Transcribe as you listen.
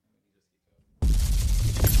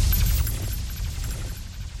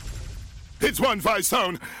It's one voice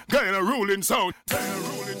sound, getting a ruling sound. Getting a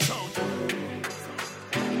ruling sound.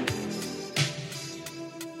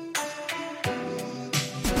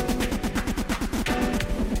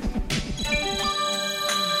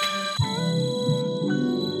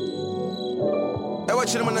 Hey,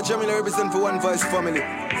 watch them on the Jamila represent for OneVoiceFamily.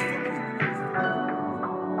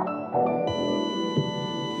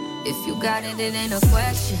 If you got it, it ain't a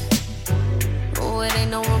question. Oh, it ain't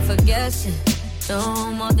no room for guessing.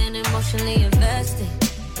 No more than emotionally invested.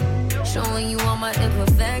 Showing you all my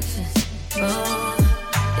imperfections. Oh,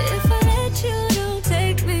 if I let you, don't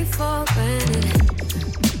take me for granted.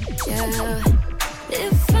 Yeah.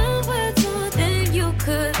 If I were more than you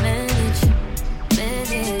could manage,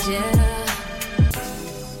 yeah.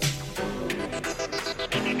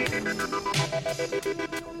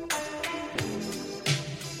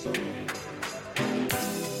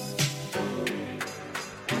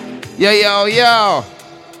 Yo.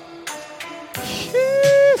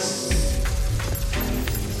 Jeez.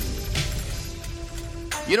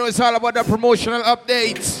 You know it's all about the promotional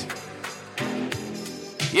updates.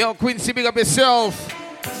 Yo, Quincy, big up yourself.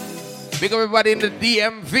 Big up everybody in the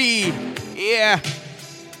DMV. Yeah.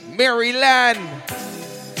 Maryland.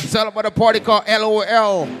 It's all about a party called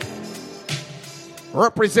LOL.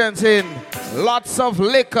 Representing lots of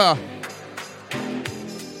liquor.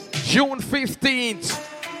 June 15th.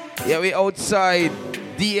 Yeah, we outside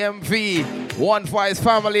DMV,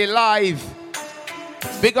 OneVoiceFamily live.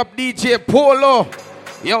 Big up DJ Polo.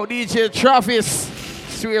 Yo, DJ Travis.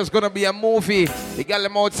 Swear it's gonna be a movie. They got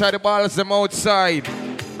them outside, the ballers them outside.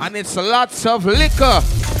 And it's lots of liquor.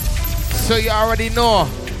 So you already know.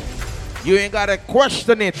 You ain't gotta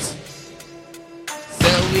question it. So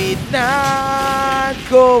we not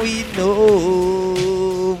going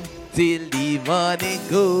home till the morning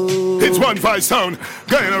goes. It's one voice sound,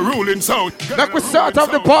 getting a ruling sound. Like we start off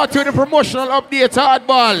the party with the promotional update,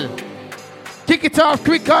 Djhardball. Kick it off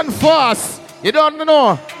quick and fast. You don't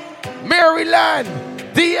know. Maryland,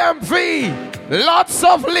 DMV, lots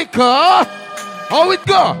of liquor. How it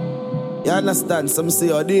go? You understand? Some say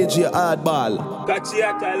your DJ Djhardball. Catch you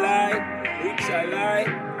at a lie, which I lie,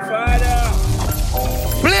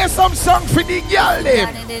 Father. Play some song for the girl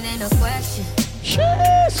them. It ain't a question.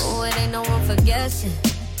 Cheers. Oh, it ain't no room for guessing.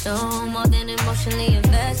 No more than emotionally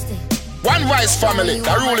invested. OneVoiceFamily,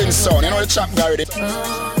 the ruling sound. You know the chap guy already.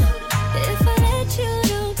 Oh, if I let you,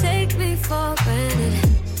 don't take me for granted.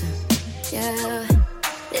 Yeah.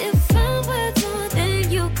 If I were more than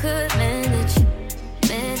you could manage,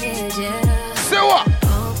 yeah. So what?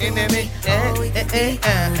 In the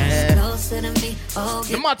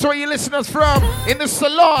No matter where you listen us from, in the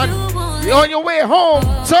salon, you're on your way home,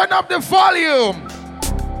 turn up the volume.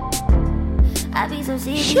 I be so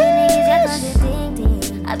sick of niggas just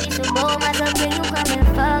contradicting. I be so bold myself till you come and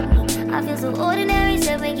fuck me. I feel so ordinary,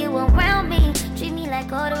 so when you around me. Treat me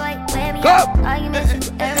like all the right way me out. Arguments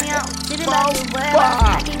you air me out. Sitting like the world.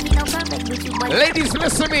 I can't be no perfect with you, boy. Ladies,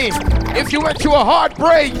 listen to me. If you went through a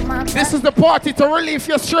heartbreak, this is the party to relieve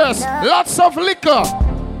your stress. Lots of liquor.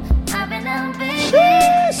 I've been out, baby.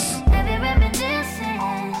 Heavy reminiscing.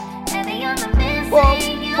 Heavy on the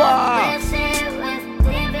missing. You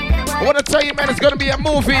I want to tell you, man, it's going to be a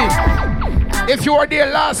movie. If you were there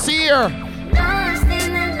last year,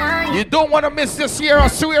 you don't want to miss this year. I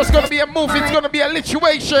swear it's going to be a movie. It's going to be a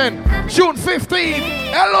lituation. June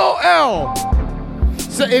 15th. LOL.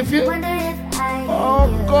 So if you... Oh,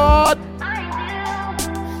 God.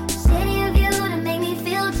 City of you to make me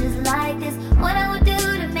feel just like this. What I would do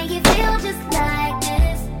to make you feel just like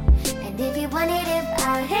this. And if you wanted it,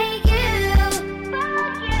 I hate you.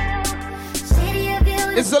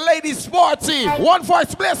 It's the ladies' party. One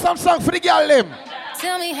voice, play some song for the girl them.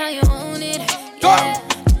 Tell me how you want it. Go. Yeah.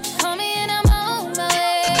 Call me and I'm on my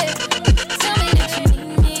way. Tell me that you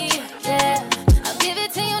need me. Yeah. I'll give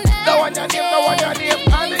it to you now. No one your name, no one your name.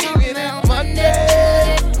 I'll leave it on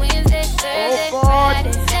Monday. Wednesday, Thursday,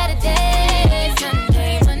 Friday, Saturday,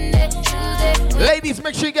 Sunday, Monday, Tuesday. Ladies,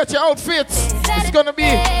 make sure you get your outfits. It's gonna be.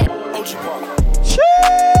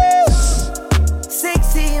 Cheers.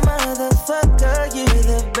 Sexy motherfucker, you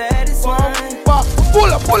the baddest one.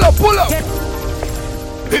 Pull up.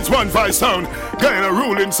 It's one voice sound, getting a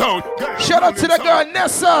ruling sound. Shout out to that girl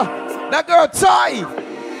Nessa, that girl Ty.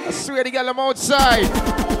 I swear to get them outside.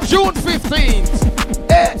 June 15th.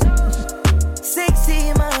 Hey.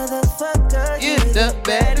 Sexy motherfucker, you the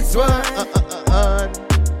baddest one.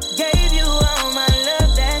 Gave you all my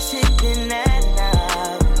love, that shit did not now.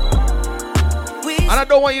 And I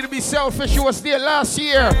don't want you to be selfish. You was there last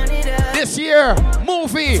year. This year,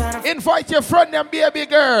 movie. Invite your friend and baby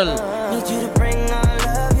girl. Need you to bring all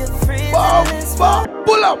of your friends.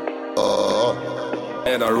 Pull up.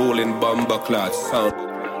 And a rolling bomber class sound.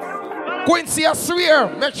 Quincy, I swear,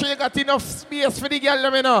 make sure you got enough space for the girl,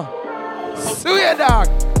 let me know. Swear, dog.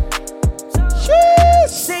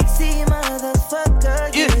 Cheers. Sexy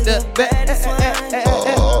motherfucker, you the baddest one.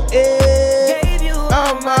 Gave you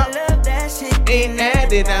all my love, that shit ain't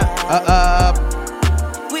adding up.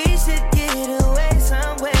 We should get away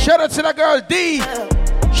somewhere. Shout out to the girl D.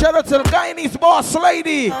 Shout out to the Guyanese boss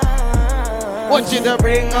lady. Want you to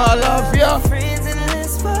bring all of your friends and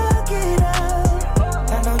let's fuck it up.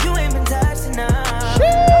 I know you ain't been touched enough. I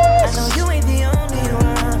know you ain't the only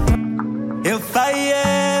one. If I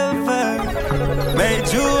ever made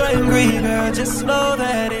you angry, girl, just know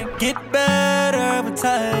that it get better with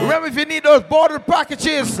time. Remember, if you need those bottle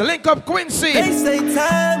packages, link up Quincy. They say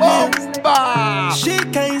time is. She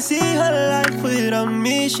can't see her life without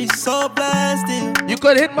me. She's so blasted. You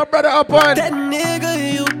could hit my brother up on that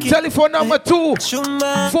nigga you telephone number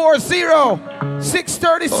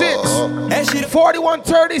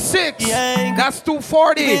 240-636-4136. That's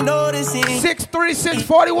 240 636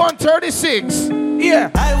 4136.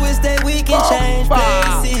 Yeah. I wish that we can change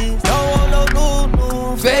faces. Don't want no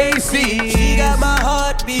new faces. She got my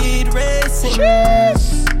heartbeat racing.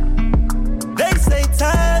 Cheers. They say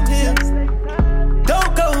time heals.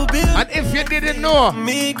 Don't go build. And if you didn't know,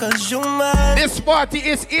 me, cause you mine. This party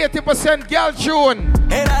is 80% girl tune,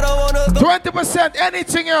 and I don't wanna go 20%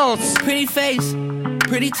 anything else. Pretty face,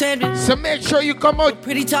 pretty tender. So make sure you come out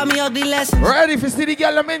pretty, taught me all the lessons. Ready for city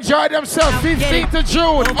girl them enjoy themselves. 15th of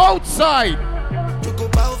June outside.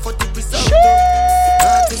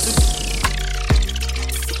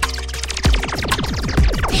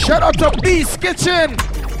 Shout out to Beast Kitchen.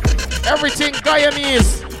 Everything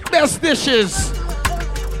Guyanese, best dishes.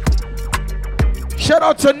 Shout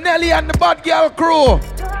out to Nelly and the Bad Girl crew.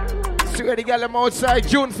 Swear the girl them outside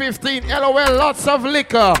June 15. LOL, lots of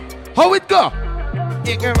liquor. How it go?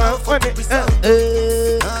 You can out for it.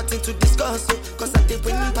 Nothing to discuss, cause I did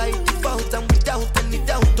win by default and without any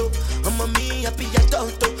doubt. I'm a me happy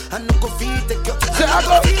adult, and no go feed the girl. So I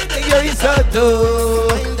go feed the girl risotto.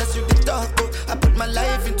 I put my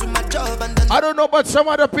life into my job and I don't know about some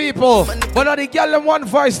other people, but I the girl them one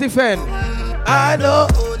voice defend. I know,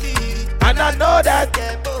 and I know that.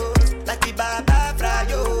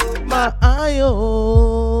 My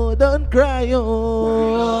ayo, don't cry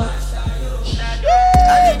yo.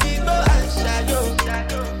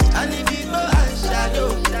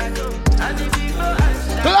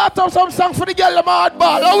 Clap up some song for the girl them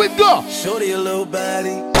Djhardball. How it go? Shorty a little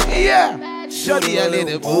body. Yeah. Shorty a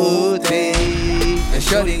little booty. And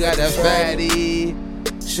shorty got a fatty.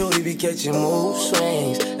 Shorty be catching mood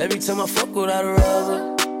swings. Every time I fuck without a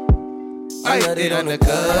rubber, I got it on the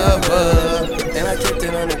cover. And I kept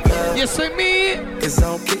it on the cover. You see me? Cause I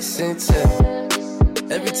don't kiss and tell.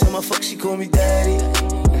 Every time I fuck, she call me daddy.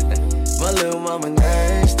 My little mama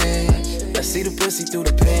nasty. I see the pussy through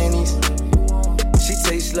the panties. She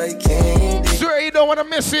tastes like candy. Sure you don't wanna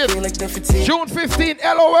miss it. Like June 15,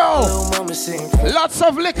 LOL. Lots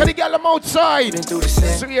of liquor to get them outside.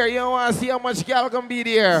 Swear you don't wanna see how much gal gonna be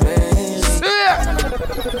there. Swear.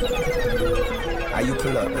 How you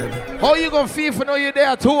pull up, baby? How you gonna feel for know you're there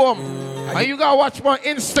at home? And you gotta watch my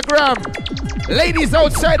Instagram. Ladies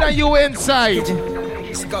outside and you inside.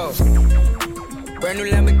 Let's go. Brand new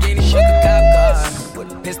Lamborghini, fuck a cop car.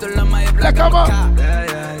 With a pistol on my hip like I'm a cop.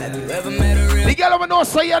 Have you ever met a real? The girl know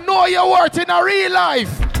so you know your worth in a real life.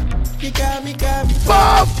 You got me.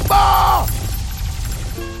 Bamba!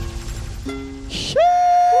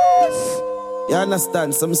 Cheers! You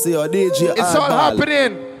understand? Some say your DJ. It's all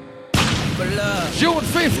happening. June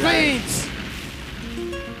 15th.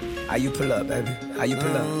 How you pull up, baby? How you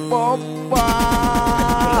pull up?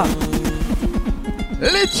 Bamba!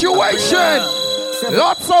 Lituation!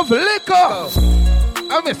 Lots of liquor!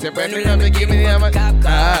 I miss it, brand new number, give me the cop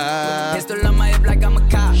car. Pistol on my hip like I'm a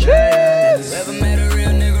cop. Have you ever met a real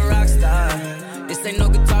nigga rock star? This ain't no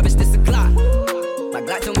guitar, bitch, this a clock. My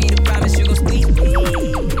Glock told me to promise you gon' squeeze me.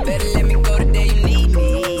 Better let me go the day you need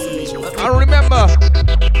me. And remember,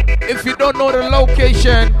 if you don't know the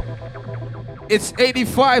location, it's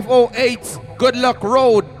 8508 Good Luck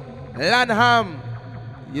Road, Lanham.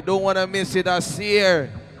 You don't want to miss it, I here.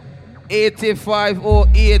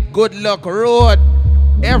 8508 Good Luck Road.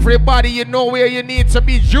 Everybody, you know where you need to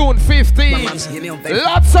be June 15.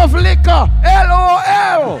 Lots of liquor.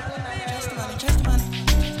 LOL.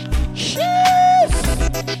 Cheers.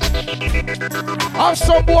 Have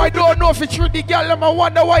some boy don't know if it's true the girl. I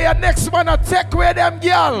wonder why your next man a take with them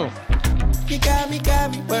girl. You got me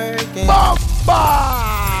working. Bamba.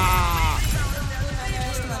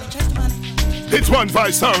 It's one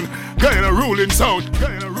voice sound, getting a ruling sound,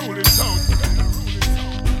 getting a ruling sound.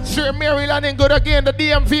 Sure, Maryland ain't good again. The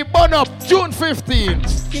DMV burn up June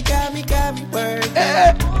 15th. You got me worth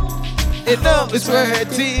it. You know it's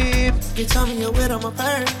worth it. You told me you're with on my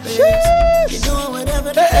purpose. You're doing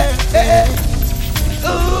whatever the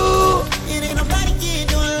Ooh, it ain't nobody can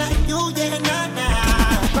do it like you, yeah, nah.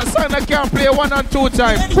 That song that can't play 1 and 2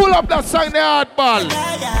 times. Pull up that song, the Djhardball.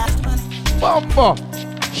 Bumbo.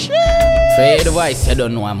 For the voice, you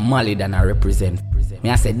don't know I'm Mali than I represent. Me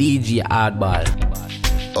I say DJ Djhardball.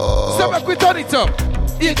 So make we turn it up.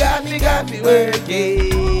 You got me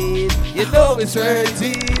working. You know it's worth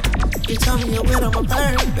it. You told me you're with on my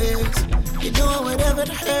purpose. You're doing whatever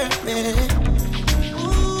to hurt me.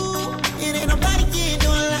 Ooh, it ain't nobody can do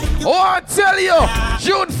it like you. Oh, I tell you,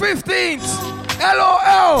 June 15th,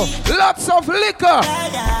 LOL, lots of liquor.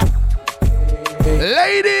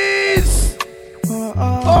 Ladies,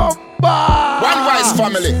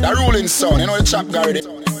 OneVoiceFamily, the ruling sound. You know the chap Gary.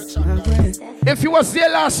 If you was there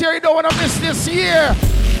last year, you don't want to miss this year.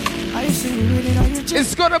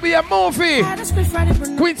 It's gonna be a movie.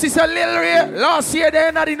 Quincy Sel.LilRay. Last year they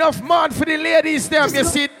not enough man for the ladies them. You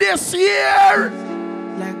see this year,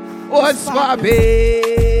 what's my babe?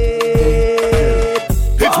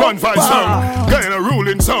 It's 1-5 sound. Getting a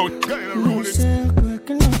ruling sound.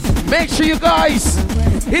 Make sure you guys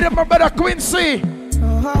hit up my brother Quincy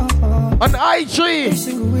on IG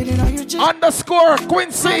underscore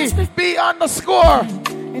Quincy B underscore.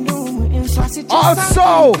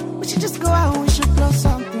 Also, we should just go out and we should blow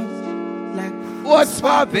something. Like, what's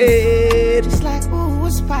poppin'? Just like, ooh,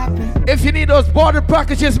 what's poppin'? If you need those border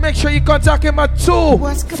packages, make sure you contact him at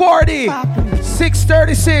 240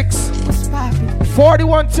 636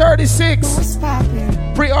 4136.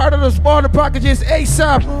 Pre-order those border packages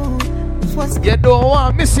ASAP. You don't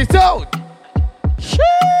want to miss it out.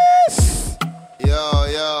 Cheers! Yo,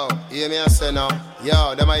 hear me and say now.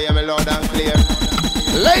 Yo, them I hear me loud and clear.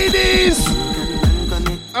 Ladies,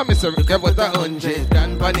 I'm Mr. Get with 100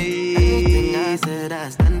 and bunny. Anything I said, I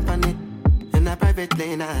stand on it. In a private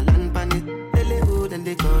lane, I land on it. Hollywood and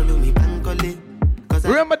they call me Bankole.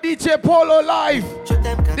 Remember DJ Polo live,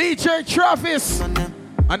 DJ Travis,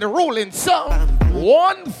 and the rolling sound.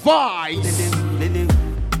 One Voice.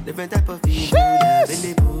 Different type of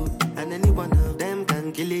people, and any one of them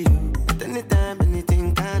can kill you. At any time,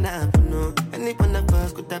 anything can happen. No, any one of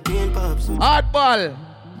us could have been pops. Djhardball,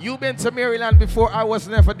 you been to Maryland before? I was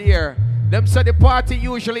never there. Them said the party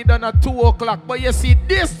usually done at 2 o'clock, but you see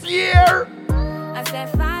this year. I said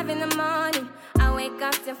 5 in the morning. I wake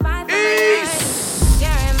up to 5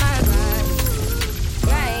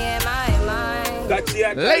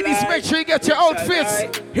 Ladies, make sure you get your outfits.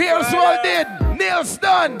 Here's what I did. Nails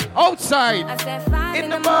done. Outside. I said 5 in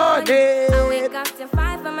the morning. I wake up to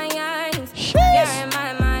 5 for my eyes. Yeah, in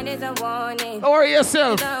my mind is a warning. Don't worry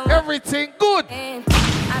yourself. Everything good. I've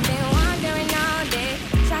been wandering all day.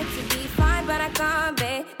 Try to be fine, but I can't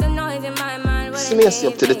be. The noise in my mind. Smash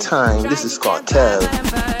up to the time. This is called Tel.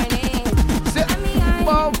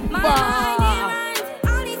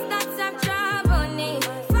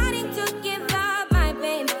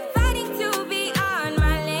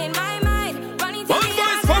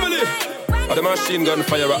 The machine gun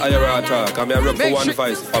fire at Ira attack. I'm here for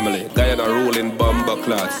OneVoiceFamily. Guyana ruling bomber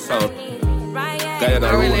class sound.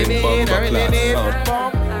 Guyana ruling bomber class sound.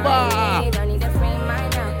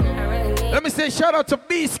 Let me say shout out to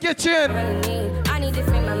Beast Kitchen.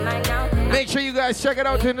 Make sure you guys check it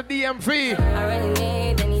out in the DMV.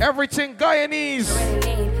 Everything Guyanese.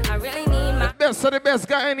 The best of the best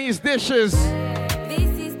Guyanese dishes.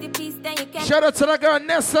 Shout out to that girl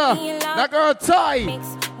Nessa. That girl Ty.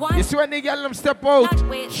 You see when they get them step out?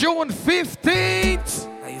 June 15th.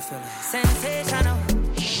 How you feeling? Sensational.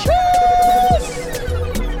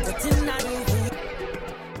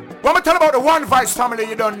 When we tell about the OneVoiceFamily,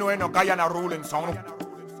 you don't know no Guyana ruling sound.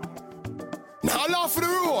 Now laugh for the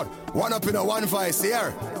road. One up in a One Voice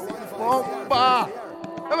here. Bomba.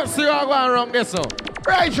 Let me see how going wrong this one.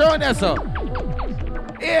 Right on this one.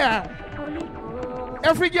 Yeah.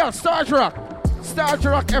 Every girl, Star Trek. Star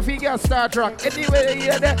Trek, every girl Star Trek. Anyway, you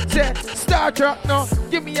hear that? Say Star Trek, no.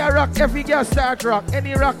 Give me a rock, every girl Star Trek.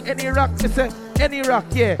 Any rock, me say. Any rock,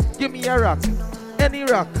 yeah. Give me a rock. Any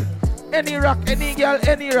rock, any girl,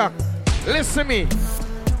 any rock. Listen to me.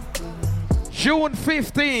 June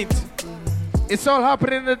 15th. It's all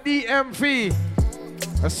happening in the DMV.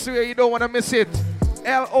 I swear you don't want to miss it.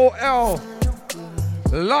 LOL.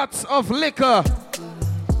 Lots of liquor.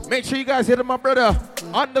 Make sure you guys hit my brother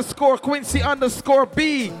underscore Quincy underscore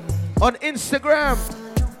B on Instagram.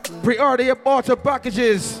 Pre-order your bottle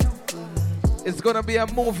packages. It's gonna be a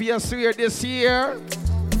movie, I swear, this year.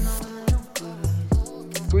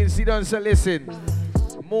 Quincy don't say listen.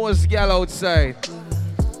 most gal outside.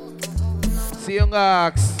 See young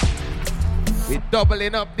ox. We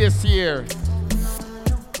doubling up this year.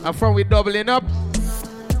 And from we doubling up,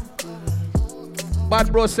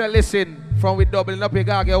 bad bro said, listen, from we doubling up, you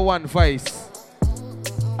gotta get one vice.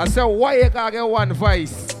 I said, why you gotta get one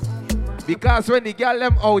vice? Because when the girl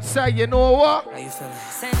them outside, you know what?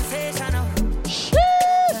 Sensational.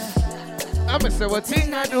 I'ma say, what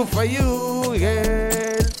thing I do for you,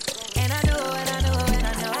 yeah. And I know.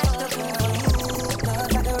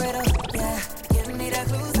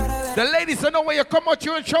 The ladies know when you come out,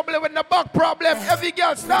 you're in trouble with the back problem. Every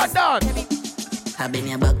girl start down. I've been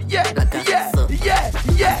your back. Yeah.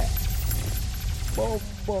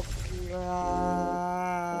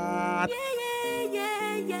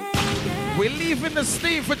 We're leaving the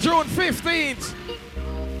steam for June 15th.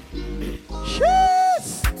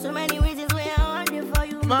 Cheers. So many reasons why I want you for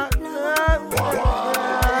you.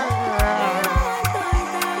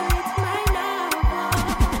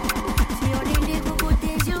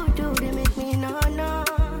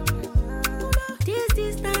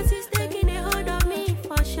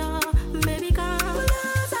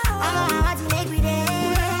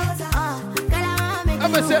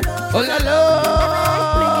 I'ma say, oh la la.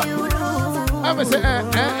 I'ma say,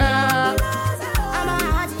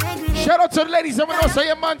 Shout out to the ladies. I'm gonna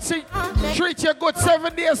say, man, see, treat you good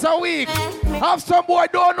 7 days a week. Have some boy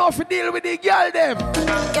don't know if you deal with the girl them.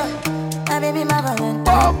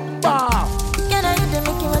 Bomba.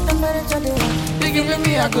 You giving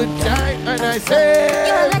me a good time, and I say,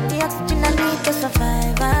 you are like the oxygen I need to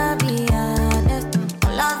survive. I'll be honest,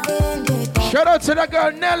 loving it. Shout out to the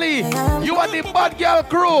girl Nelly. You are the bad girl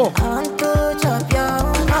crew.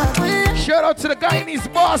 Shout out to the guy in his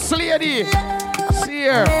boss lady. See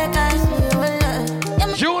her.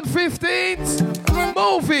 June 15th,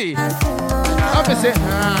 movie. I'm gonna say,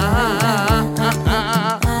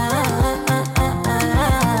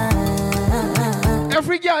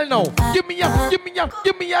 every girl know. Give me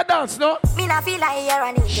a dance, no? Me not feel like you're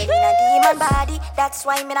an angel in a demon body. That's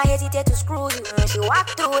why me not hesitate to screw you. She walk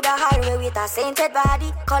through the hallway with a sainted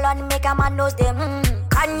body. Call on make a man knows them.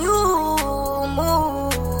 Can you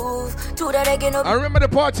move to the reggae? I remember the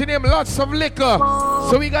party name, lots of liquor.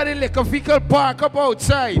 So we got a liquor vehicle park up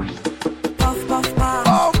outside. Puff, puff, puff.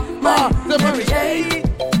 Oh, the very day.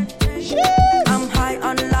 I'm high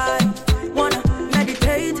on life. Wanna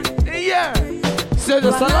meditate. Yeah. So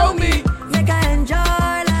just allow me. Make I enjoy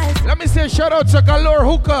life. Let me say shout out to Galore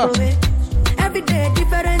Hooker. Every day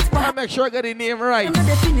different. I make sure I get the name right. I'm not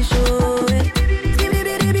the finish.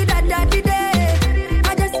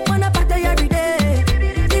 I just wanna party every day.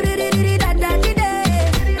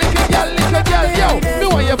 Little girl, yo. Me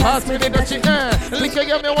want you pass me the dutchie, Little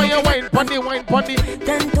girl, me want you wine pondy.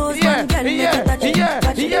 Yeah.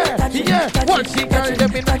 One she girl,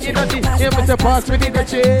 them in the yeah, me say pass me the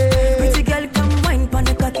dutchie. Pretty girl, come wine pon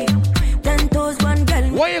the cocky. 10 toes, one girl.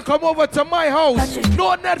 Why you come over to my house?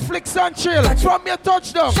 No Netflix and chill. From your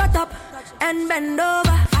touchdown. Shut up and bend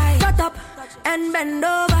over. Shut up and bend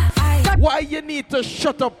over. Why you need to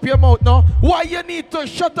shut up your mouth now? Why you need to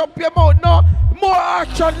shut up your mouth now? More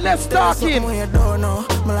action, less talking. Yeah.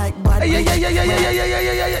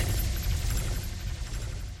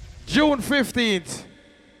 June 15th.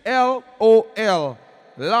 LOL.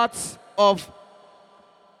 Lots of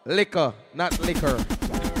liquor, not liquor.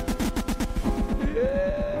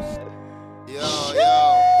 Yo,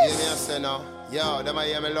 hear me say now. Yo, them I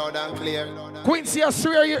hear me loud and clear. Quincy, I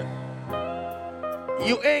swear you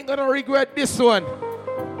ain't gonna regret this one.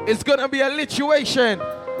 It's gonna be a lituation.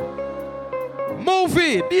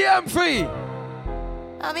 Movie, DM3.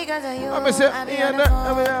 Because of you, I'm gonna say, all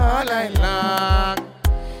night long.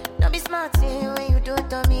 Don't be smart when you do it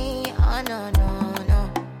to me. Oh, no.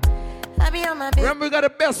 I be on my bed. Remember, we got the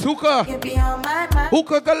best hookah. You be on my mind.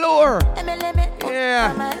 Hookah galore.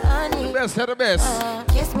 Yeah. The best of the best.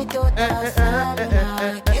 Kiss me to the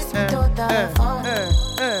cellular. Kiss me to the phone.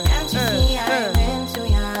 Can't you see I'm into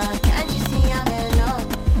ya? Can't you see I'm in love?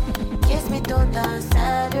 Kiss me to the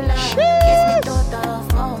cellular. Kiss me to the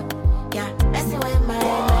phone. Yeah, messing with my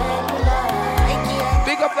cellular.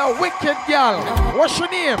 Big up that wicked girl. What's your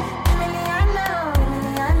name?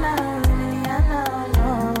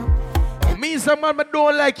 Me's a man I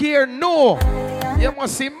don't like here. No. You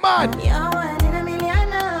must be mad.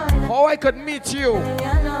 How I could meet you.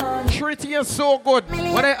 Treating you so good.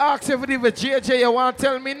 When I ask if it was JJ, you want to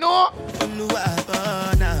tell me no?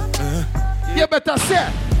 You better say.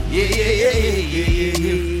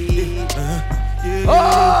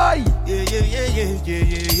 Oh!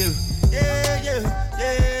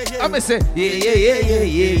 I'ma say,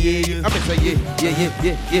 yeah. I'ma say,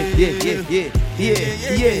 yeah.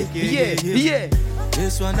 Yeah.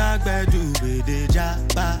 This one I better do with the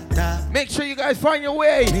Djhardball. Make sure you guys find your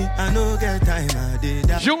way. I know get time I did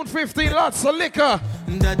that. June 15, lots of liquor.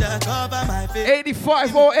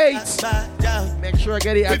 8508. Make sure I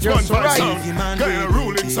get the address right. Gonna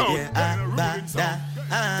ruling sound. Tell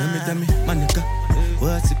me, my nigga,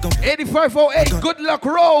 what's it gonna be? 8508, Good Luck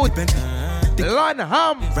Road.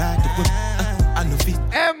 Lanham.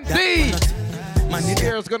 MD.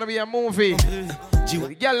 There's gonna be a movie.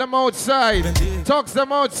 Get them outside. Talk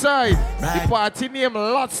them outside. The party name,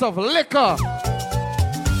 lots of liquor.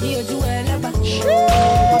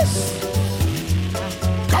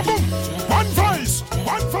 Come on. One voice.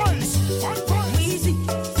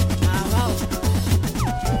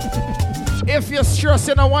 If you're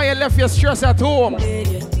stressing and why you left your stress at home,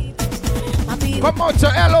 come out to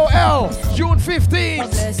LOL, June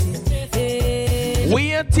 15th.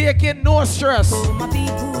 We ain't taking no stress.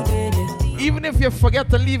 Even if you forget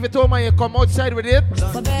to leave it home and you come outside with it,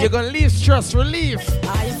 you're gonna leave stress relief.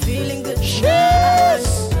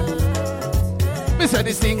 Cheers! Me said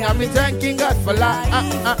this thing, I've been thanking God for life.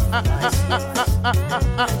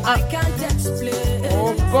 I can't explain.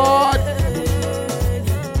 Oh God.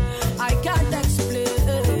 I can't explain.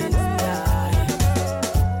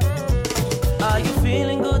 Are you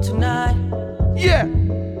feeling good tonight? Yeah.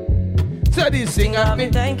 So this thing I've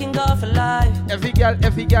been thanking God for life. Every girl,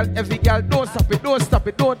 don't stop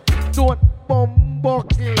it, don't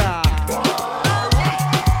bumbuckler.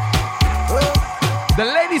 The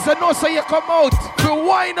ladies that know so you come out to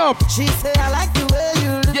wind up. She say I like the way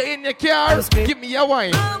you look. You're in your car, give me your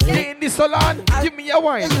wine. You're in the salon, give me your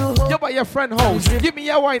wine. You're by your friend house, give me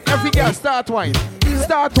your wine. Every girl start wine.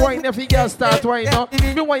 Start wine, every girl start wine, no.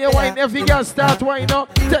 Me want your wine, every girl start wine, no.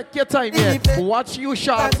 Take your time, yeah. Watch you,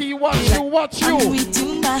 shawty, watch you.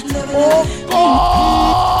 Oh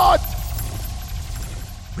God!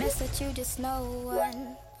 Message you just no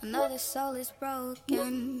one. Another soul is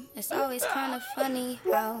broken. It's always kind of funny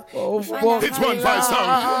how it's one vice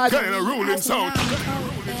sound, kind of ruling sound.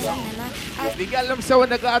 The girl them say when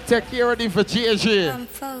they gotta take care of them for JJ,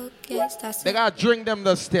 they gotta drink them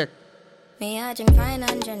the stick. Me I drink pine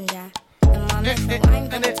and ginger. God. Me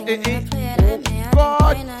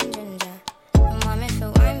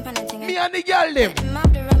and the girl them.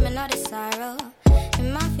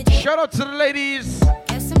 Shout out to the ladies.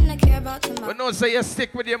 We know say you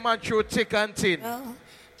stick with your man through thick and thin.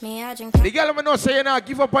 The girl me know say you not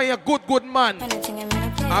give up on your good man.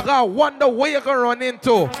 I gotta wonder where you gonna run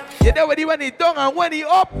into. You know when he down and when he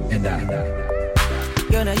up.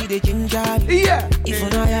 You know you the ginger. Yeah. If you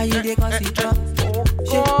know how you the cause you drop.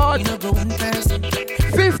 God. You know go in person.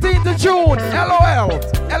 15th of June, LOL,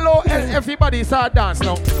 everybody start dance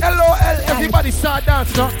now. LOL, everybody start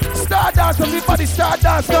dance now. Start dance, everybody start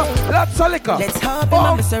dance now. Lots of liquor. Let's hop in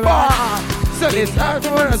my Maserati. So let's hop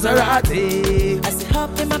in my Maserati. I said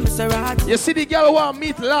hop in my Maserati. You see the girl who I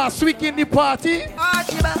meet last week in the party?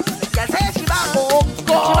 Oh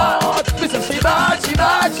God, Mr. Shiba.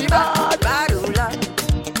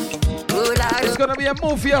 It's gonna be a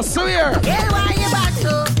movie, I swear.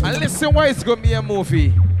 And listen why it's gonna be a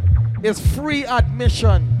movie. It's free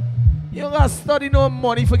admission. You don't gotta study no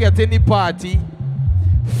money for getting the party.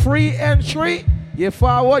 Free entry. You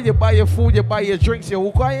forward, you buy your food, you buy your drinks, you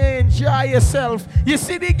hook and you enjoy yourself. You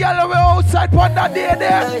see the girl over outside on that day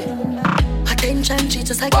there? Attention, she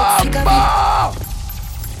just like get sick of it.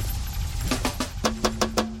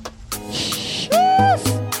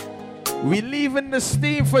 We leaving the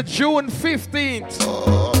steam for June 15th.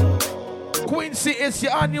 Quincy, it's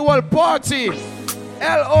your annual party.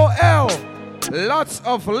 LOL. Lots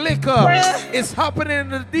of liquor. It's happening in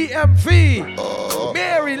the DMV.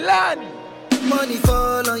 Maryland. Money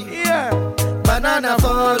fall on you. Yeah. Banana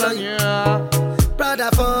fall on you. Yeah.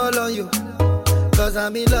 Prada fall on you. Cause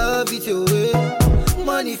I'm in love with you.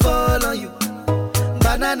 Money fall on you.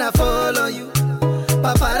 Banana fall on you.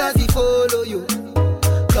 Paparazzi follow you.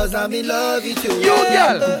 Cause I'm in love with you. You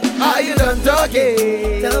girl, are you done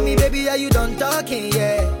talking? Tell me baby, are you done talking?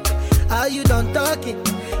 Yeah. Are you done talking?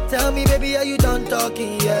 Tell me baby, are you done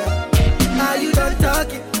talking? Yeah. Are you done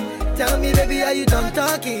talking? Tell me baby, are you done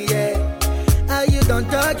talking? Yeah. Are you done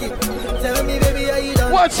talking? Tell me baby, are you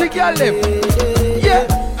done? Watch it, girl. Yeah.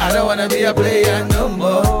 I don't wanna be a player no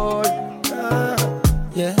more.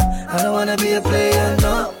 Yeah. I don't wanna be a player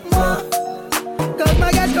no more. Cause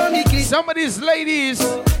my guys call me Chris. Some of these ladies,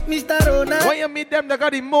 Mr. Ronald, when you meet them, they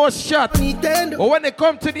got the most shot. Nintendo. But when they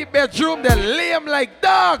come to the bedroom, they lay them like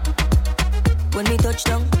dog. When we touch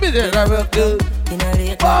down, the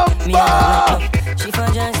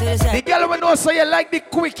girl will know so you like the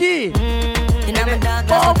quickie. In a dog glass,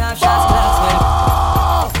 cut off shots,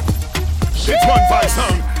 glass. It's one voice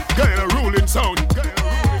sound, Guyana ruling sound.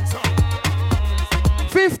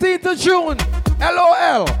 15th of June,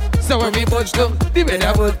 LOL. So when we punch down, the way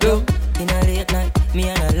that would do. In a late night, me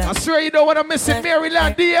and a lamb. I swear you don't want to miss it,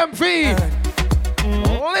 Maryland, DMV.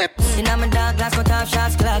 Lit. In a dog glass, cut off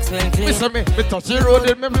shots, glass, well clean. Listen me touch the road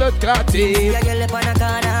in my blood clot teeth. Yeah, girl up on a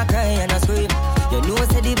corner, cry and a scream. You know,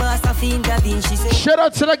 say the boss of intervene, she say. Shout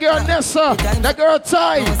out to the girl Nessa, the girl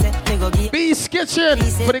Ty, Beast Kitchen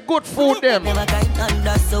for the good food them. Never kind, and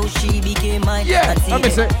that's how she became mine. Yeah, let me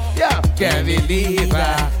say, yeah. Can't believe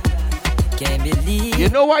her. Can't believe. You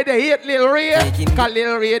know why they hate Lil.Ray? Cause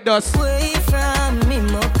Lil.Ray does. Away from me,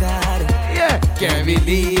 my God. Yeah, can't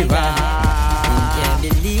believe her. Can't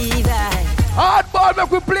believe her. Djhardball,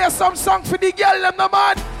 make we play some song for the girl them, no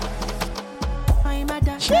man. I'm a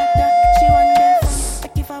da, she want this.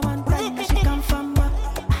 Like if I want time, she come from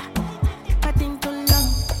I think too long.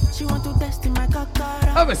 She want to test in my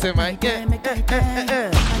cockara. I'm say my yeah.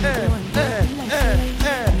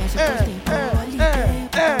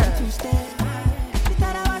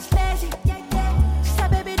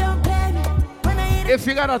 If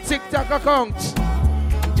you got a TikTok account,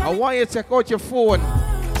 I want you to check out your phone.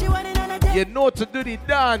 You know to do the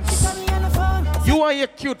dance. You want your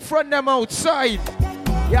cute friend them outside.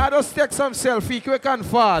 Yeah, just take some selfie quick and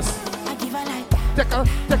fast. Take a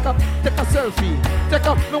selfie. Take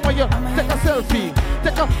a selfie.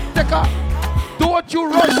 Take a. Don't you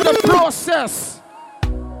rush the process.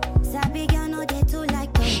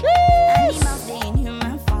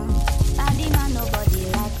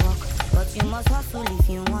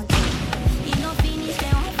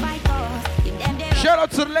 Shout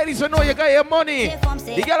out to the ladies who know you got your money.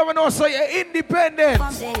 The girl who know so you're independent.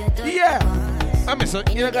 Yeah. I mean, so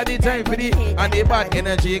you don't got the time for the and the bad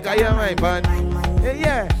energy. You got your mind, man.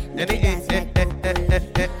 Yeah.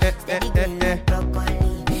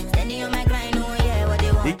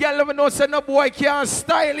 The girl who know so no boy can't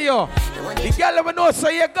style you. The girl who know so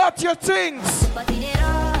you got your things.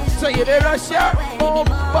 So you did rush your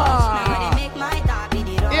bumper.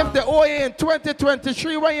 If the OA in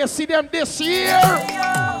 2023, when you see them this year, oh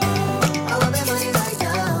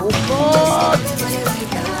God.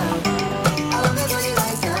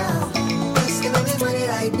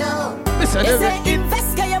 Listen,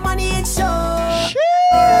 invest your money in show.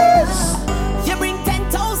 You bring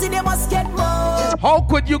 10,000, you must get more. How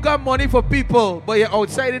could you got money for people, but you're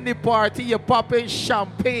outside in the party, you're popping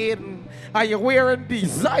champagne? And you're wearing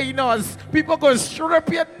designers. People gonna strip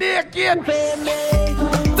you naked.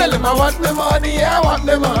 Tell them I want the money, I want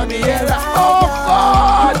the money, yeah. Oh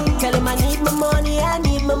God. Tell them I need my money, yeah,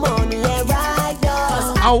 right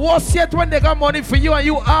now. And what's yet when they got money for you and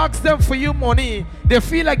you ask them for your money, they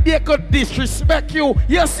feel like they could disrespect you.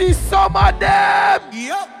 You see some of them.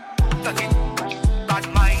 Yup.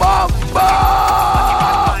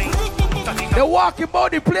 They walking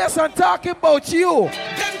about the place and talking about you.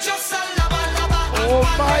 Oh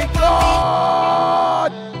my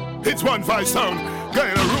God! It's one voice sound,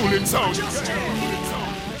 Guyana ruling sound.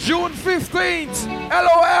 June 15th,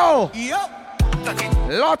 LOL.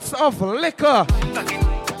 Lots of liquor.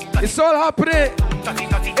 It's all happening.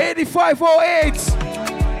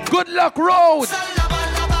 8508 Good Luck Road.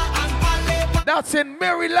 That's in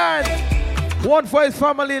Maryland.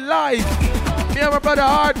 OneVoiceFamily live. Me and my brother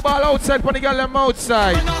Djhardball outside, put the girl them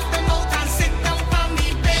outside.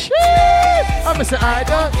 I'm gonna say I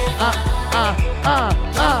don't.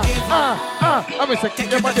 I'm gonna say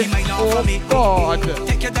keep your money. Oh God.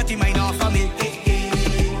 Take your dirty mind off of me.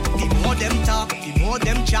 The more them talk, the more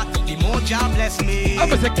them chat, the more job bless me. I'm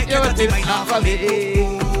gonna say keep your dirty mind off of me.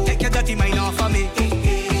 Take your dirty mind off of me.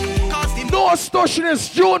 No stoshness,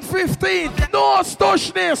 June 15th. No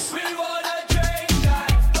stoshness.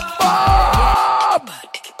 Bob!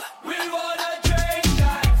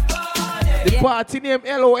 The party name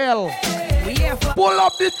LOL. Pull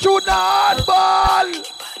up the tune, Djhardball.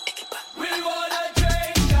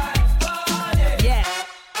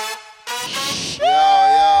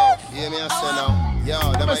 Yo, hear me say now. Yo,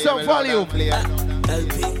 give me some volume.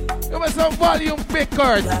 Give me some volume,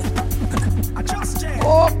 Pickard.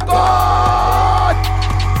 Oh God!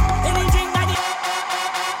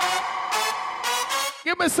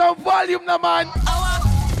 Give me some volume, now, man.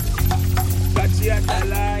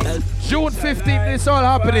 June 15th, it's all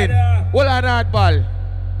happening. Hold on, Djhardball.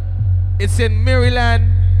 It's in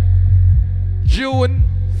Maryland. June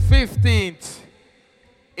 15th.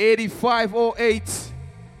 8508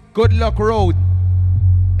 Good Luck Road.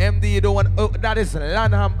 MD, you don't want. Oh, that is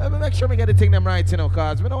Lanham. Make sure we get the thing them right, you know,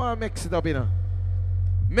 cause we don't want to mix it up, you know.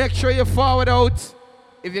 Make sure you forward out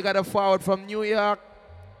if you got a forward from New York,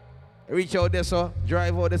 reach out there, so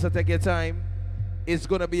drive out there, so take your time. It's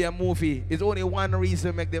gonna be a movie. It's only one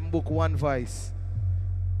reason make them book One Voice.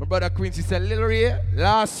 My brother Quincy said, Lil-Ray,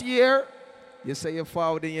 last year, you say you're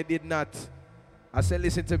forward and you did not. I said,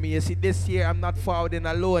 listen to me, you see, this year I'm not forwarding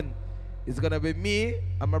alone. It's gonna be me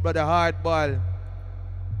and my brother Djhardball.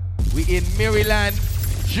 We in Maryland,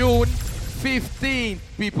 June 15th,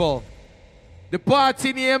 people. The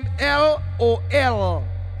party name LOL.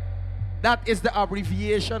 That is the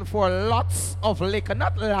abbreviation for lots of liquor.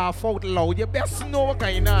 Not laugh out loud. You best know what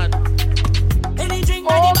going on.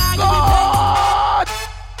 Oh God!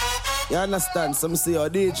 You understand? Some say your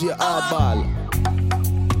DJ Djhardball.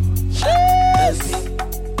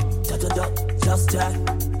 Just chat.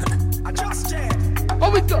 Oh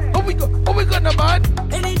we go, no man.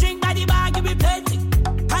 Any drink by the bag, give me plenty.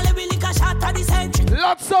 Calibre liquor shot at the century.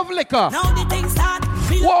 Lots of liquor. Now the thing start.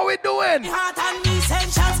 What are we doing? Heart and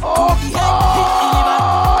essentials. Oh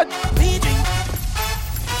God!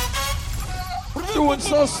 Doing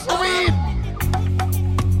so sweet.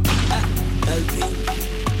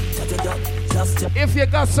 If you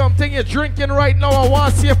got something you're drinking right now, I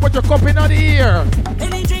want to see you put your cup in the ear.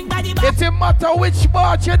 It doesn't matter which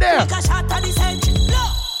part you're there.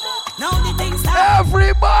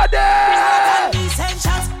 Everybody!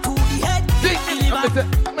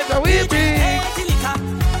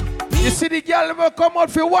 You see the girl will come out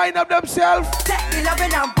for wine up themselves? Take me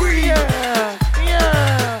loving and breathe.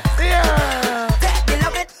 Yeah. Take me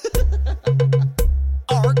loving.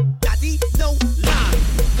 Or daddy, no lie.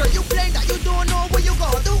 Girl, you playing that you don't know what you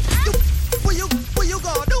gonna do. What you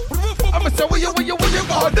gonna do? I'ma say what you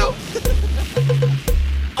gonna do?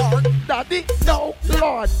 Or daddy, no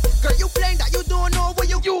Lord. Girl, you playing that you don't know what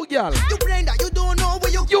you girl. You playing that you don't know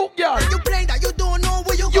what you girl. You playing that you don't know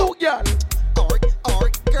what you girl. Or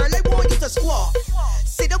girl, I want you to squawk.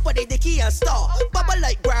 Sit up on the dicky and star. Bubble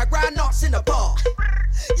like gra nuts in the bar.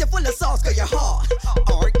 You're full of sauce, girl, you're hard.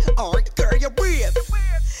 Or girl, you're brave.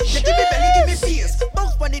 You give me belly, give me fears.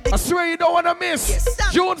 Both funny dick. I swear you don't wanna miss.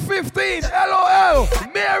 June 15th, LOL,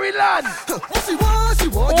 Maryland.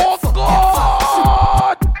 Oh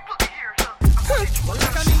God!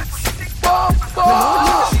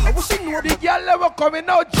 The girl never coming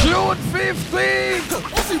out June 15th.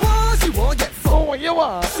 Oh, what you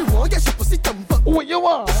want? What you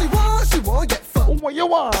want? What you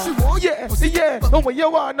want? Yeah. Oh, what you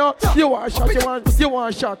want? No, you want shot. You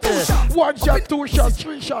want shot. Yeah. 1 shot, 2 shots,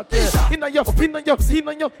 3 shots. Yeah. Inna your.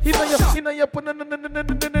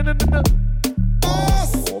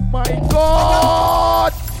 Oh my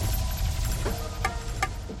God!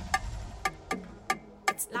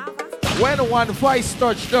 When One Voice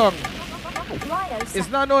touch down, it's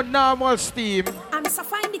not no normal steam. I'm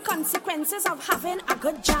suffering the consequences of having a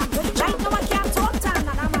good job. Right now I can't talk to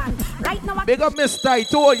another man. Right now I big up Miss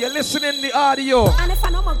Taito, you're listening the audio. And if I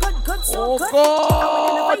know my good, so good, God.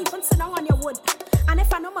 I would never even sit down on your wood. And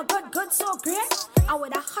if I know my good, so great, I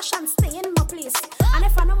would have hush and stay in my place. And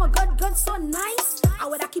if I know my good, so nice, I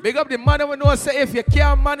would have keep. Big up the man who knows say if you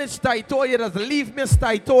can't manage Taito, you just leave Miss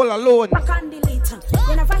Taito alone. I can't delete.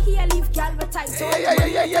 You never hear leave girl with Taito.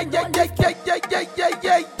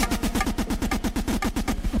 Yeah.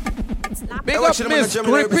 Big up Miss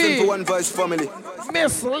Grippy, OneVoiceFamily,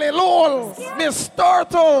 Miss Lilol, Miss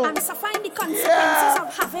Turtle. I'm suffering the consequences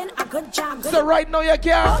of having a good job. So right now you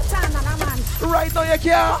can't. Right now you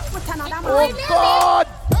can't. Oh God.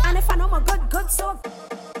 And if I know my good, so.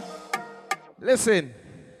 Listen,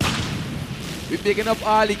 we picking up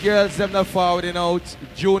all the girls them that forwarding out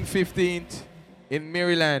June 15th in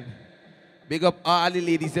Maryland. Big up all the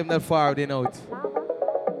ladies them that forwarding out.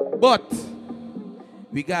 But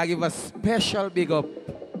we gotta give a special big up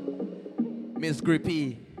Miss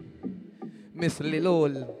Grippy, Miss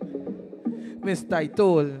Lilol, Miss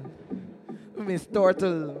Taitol, Miss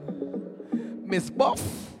Turtle, Miss Buff,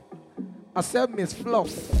 I said Miss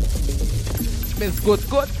Fluff, Miss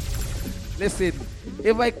Good. Listen,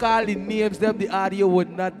 if I call the names them, the audio would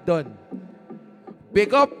not done.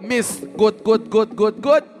 Big up Miss Good,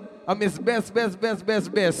 and Miss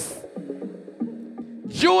Best.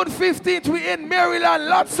 June 15th, we in Maryland,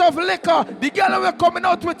 lots of liquor. The girl we're coming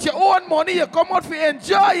out with your own money. You come out to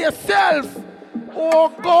enjoy yourself. Oh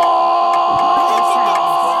God!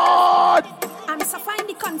 I'm suffering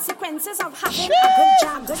the consequences of having a good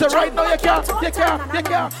job. So right now you can't. Right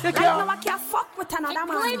now I can't fuck with another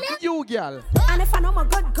man. You girl. And if I know my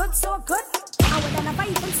good, so good, I would never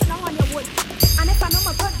even sit down on your wood. And if I know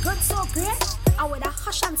my good, so great, I woulda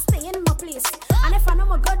hush and stay in my place. And if I know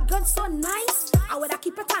my good so nice, I woulda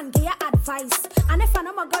keep it and give you advice. And if I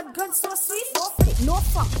know my good so sweet, no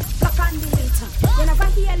fuck, back on the later. You never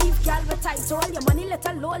hear leave girl with title. Your money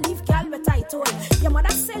little low, leave girl with title. Your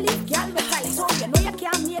mother say leave girl with title. You know you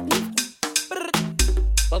can't make leave.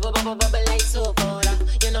 Bubble like so powder.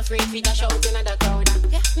 You're not free feet a shout in the crowd.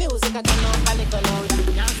 Yeah, music a turn up a little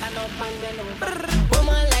louder. Now stand up and bend over.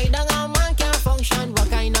 Woman lie down, a man can't function. What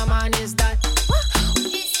kind of man is that?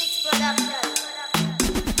 G6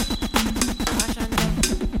 production.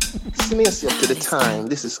 Smears you up to the time.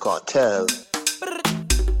 This is cartel.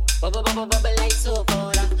 Bubble like so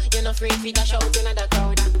powder. You're not free feet a shout in the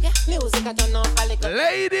crowd. Yeah, music a turn up a little.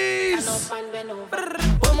 Ladies. Stand up and bend over.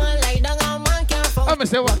 Woman lie down, a man can't function. I'm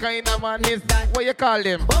say what kind of man is that? What you call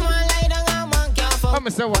him? Woman lie down, a man can't function. I'm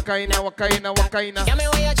say what kind of. Yeah, me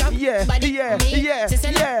when you jump, yeah. So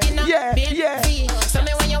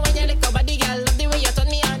me when you lick up body, girl, love the way you turn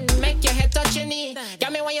me on, make your head touch your knee. Yeah,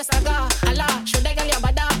 me when you saga, Allah, should I get your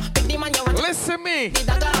bada? Pick the man you want. Listen me.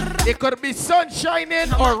 It could be sun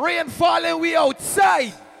shining or rain falling. We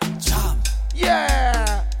outside.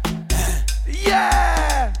 Yeah.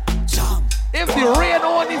 Yeah. If the rain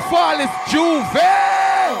only fall, it's Juve.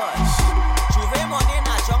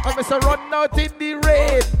 I'm Mr. Run out in the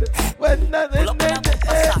rain. When nothing in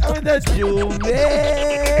the Juve.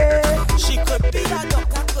 She could be a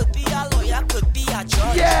doctor, could be a lawyer, could be a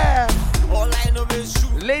judge. Yeah. All I know is you.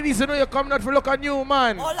 Ladies, you know you come out for look at you,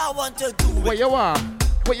 man. All I want to do. What you want?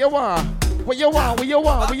 What you want? What you want? What you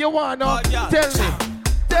want? What you want? No? Tell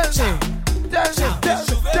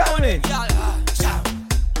me.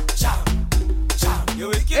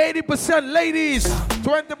 80% ladies,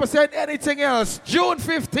 20% anything else. June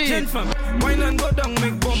 15th. Wine and go down,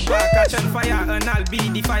 make bumper, catch and fire, and I'll be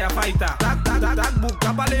the firefighter. That book,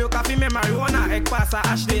 kapale coffee, me marijuana, ek pasa,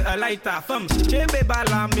 ashte a lighter. Fum, chebe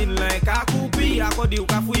balamin like a kupi, akodi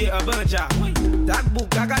ukafuye a banja. That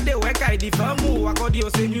book, I got the work I di famu, akodi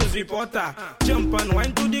ose news reporter. Jump and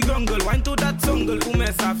wine to the jungle, wine to that jungle,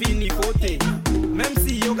 ume savini fote. Même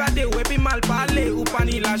si yo got the wepi mal parle,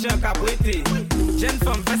 upani la jen kapwete. Jeune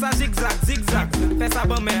femme, fais ça zigzag, fais ça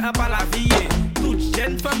bon mais un pas la vie. Toute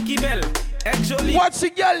jeune femme qui belle. What she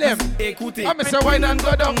get them? I'm say wine and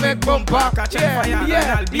go down, make bumper.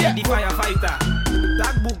 Yeah. The firefighter.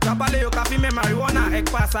 That book, kapale yo kafi me marijuana, ek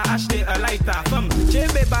pasa ashte a lighter. Femme,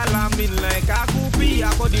 chebe balamin like a kupi,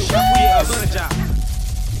 akodi ukafuye a banja.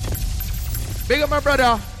 Big up my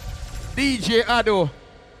brother, DJ Ado.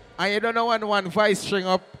 And you don't know one voice string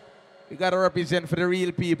up. You gotta represent for the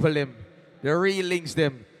real people them. The real links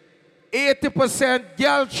them. 80%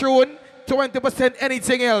 girl tune, 20%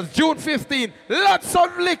 anything else. June 15, lots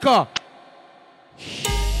of liquor.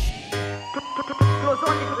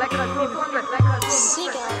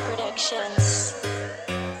 Cigar Productions.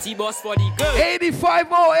 T-Boss for the girl.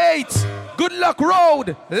 8508, Good Luck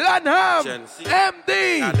Road, Lanham,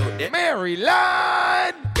 MD,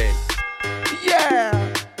 Maryland. Yeah.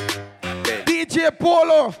 DJ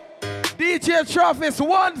Polo, DJ Travis,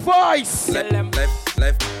 One Voice. Left, right,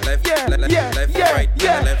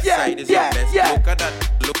 Look at that.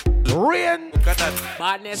 Look Rain, at that.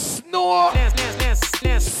 Badness, snow,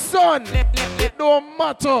 sun, it don't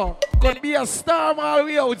matter. Could be a storm all the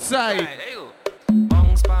way outside.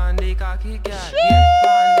 Bounce pandy cocky gat.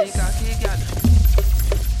 Pandy cocky gat.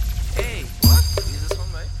 Hey, what? Is this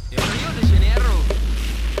one right? Yeah, Rio de Janeiro.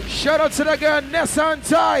 Shout out to the girl Nessa and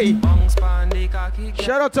Ty. Bounce pandy cocky gat.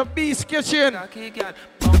 Shout out to Beast Kitchen.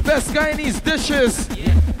 Best Guyanese dishes.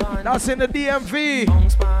 That's in the DMV.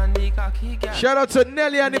 Shout out to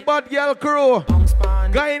Nelly and the Bad Girl crew.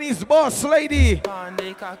 Guyanese boss lady.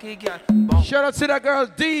 Shout out to the girl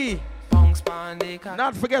D.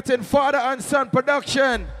 Not forgetting Father and Son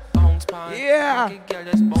production. Yeah.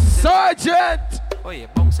 Sergeant.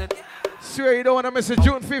 Swear you don't want to miss it.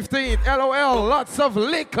 June 15th. LOL. Lots of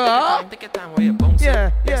liquor.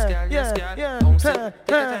 Yeah.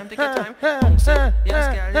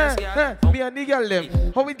 Me and the girl them.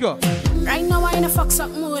 How it go? Right now I in a fuck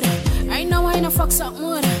up mood. Right now I in a fuck up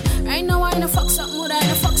mood. Right now I in a fuck up mood. I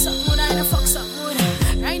in a fuck up mood. I in a fuck up mood.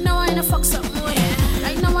 Right now I in a fuck up mood.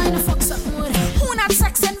 Right now I in a fuck up mood. Who not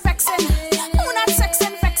sex and vexing? Who not sex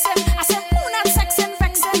and vexing? I said who not sex and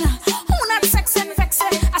vexing? Who not sex and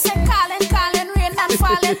vexing? I said calling, rain and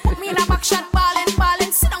falling. Put me in a back shot, balling.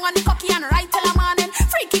 Sit down on the cocky and right till the morning.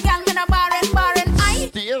 Freaky girl in a barren.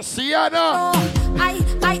 Dear Sienna.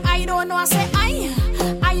 I don't know. I say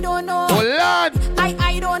I don't know. Oh Lord.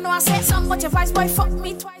 I don't know. I say some but your vice boy fuck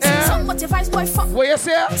me twice. say? Some what your vice boy fuck. What you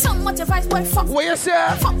say? Some what your vice boy fuck. What you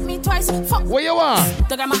say? Fuck me twice. Fuck. What you want?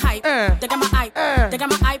 They got my hype. They got my hype. They got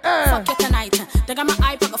my hype. Fuck you tonight. They got my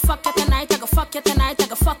hype. I go fuck you tonight. I go fuck you tonight. I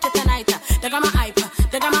go fuck you tonight. They got my hype.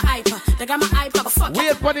 They got my hype. They got my hype. I go fuck you.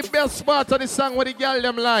 Wait for the best part of the song where the girl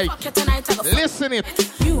them like. Fuck you tonight. I go fuck. Listen it.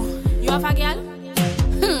 You have a girl?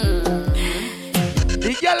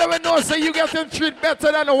 The girl will know say you get them treat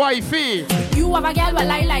better than a wifey. You have a girl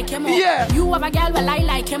will I like him more. Yeah. You have a girl will I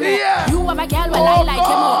like him more. Yeah. You have a girl will I like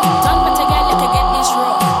him more. Done with a girl you can get this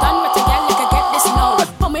raw. Done with a girl you can get this now.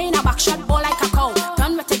 Put me in a back shot ball like a cow.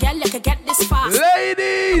 Done with a girl you can get this fast.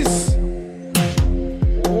 Ladies.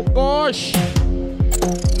 Oh gosh.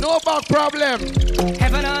 No back problem.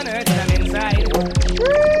 Heaven on earth when I'm inside.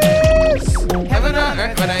 Heaven on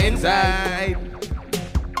earth when I'm inside.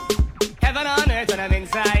 Heaven on earth when I'm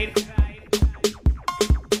inside.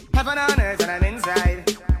 Heaven on earth when I'm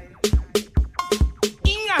inside.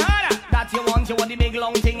 In your heart, that you want the big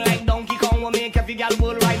long thing like Donkey Kong. Will make every girl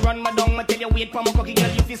will ride, run my dung. I tell you wait for my cocky girl.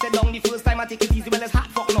 You feel sit down the first time I take it easy, well it's hot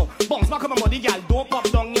fuck now. Bounce back on my body, girl. Don't pop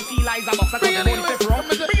down. You feel like a box. I got the body fit wrong.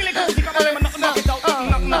 Bring it like a pussy, come on, let me knock it out.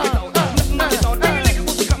 Knock it out. Knock it out. Bring it like a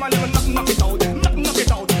pussy, come on, let me knock it out. Knock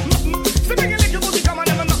it out. So bring it like a pussy, come on,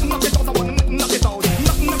 let me knock it out. I want to knock it out.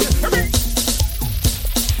 Knock it.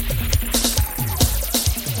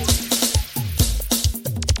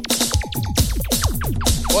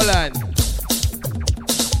 Hold on.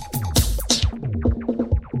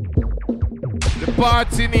 The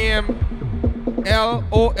party name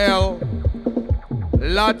LOL.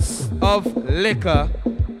 Lots of liquor.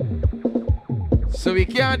 So we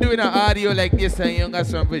can't do an audio like this and you got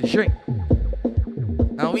something to drink.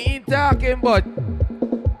 And we ain't talking about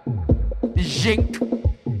drink.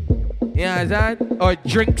 You understand? Or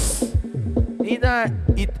drinks. Either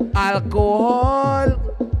eat alcohol.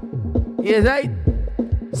 Yes, right?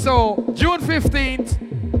 So, June 15th,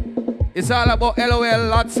 it's all about LOL,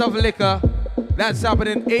 lots of liquor. That's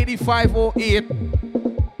happening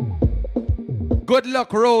 8508 Good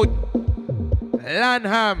Luck Road,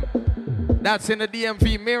 Lanham. That's in the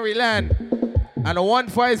DMV, Maryland. And the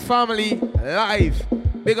OneVoiceFamily live.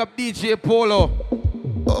 Big up DJ Polo.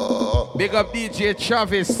 Big up DJ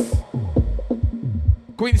Travis.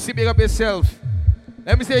 Quincy, big up yourself.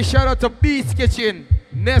 Let me say shout out to Beast Kitchen,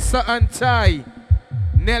 Nessa and Ty.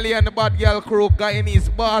 Nelly and the Bad Girl Crew,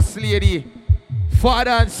 Guyanese Boss Lady,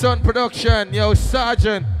 Father and Son Production, yo,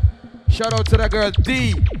 Sergeant. Shout out to the girl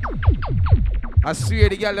D. I swear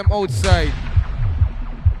the girl them outside.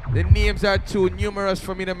 The names are too numerous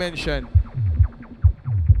for me to mention.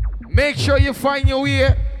 Make sure you find your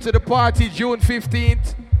way to the party June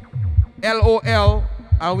 15th. LOL.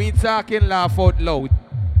 And we talking laugh out loud.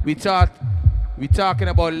 We talking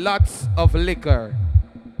about lots of liquor.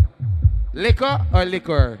 Liquor or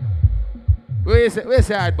liquor? Where's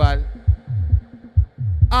Djhardball?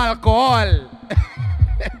 Alcohol.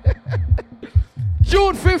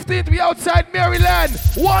 June 15th, we outside Maryland.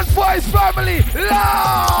 OneVoiceFamily live.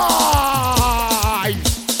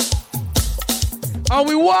 And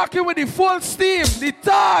we walking with the full steam, the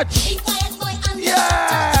touch.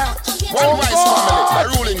 Yeah. OneVoiceFamily, the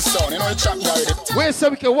ruling sound. You know the chap guy. Wait, so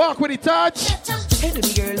we can walk with the touch. Hey,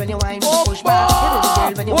 baby girl, when you whine, Oh, push back.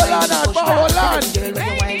 Hey, baby girl, when you whine, push back. Hold on. Hey, baby girl, when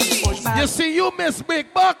you whine, push back. You see, you miss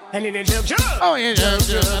Big Buck. And then jump, jump. Oh, yeah, jump.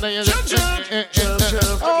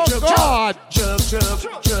 Oh, God.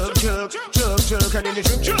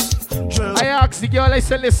 I asked the girl, I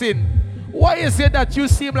said, listen, why is it that you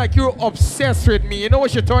seem like you're obsessed with me? You know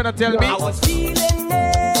what she trying to tell me? I was feeling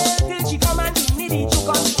it till she come and give me the choke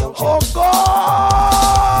on the junction. Oh,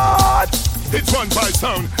 God. It's one by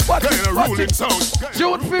sound. What Getting a ruling sound.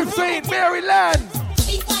 June 15th, Maryland.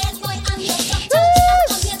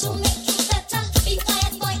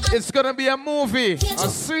 It's gonna be a movie. I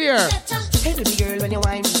swear. Hey, baby girl, when you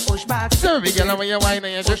whine, push back. Baby girl, when you whine,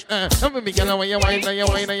 you just baby girl, when you whine, you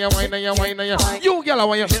whine, you whine, you whine, you girl,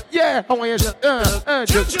 when you yeah, I want you just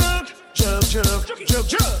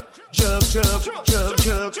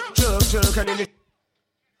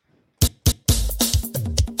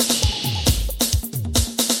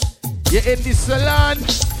You're in the salon.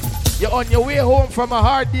 You're on your way home from a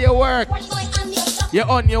hard day of work. You're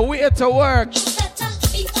on your way to work.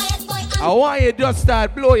 I want you just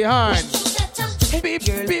start blow your hand. Beep,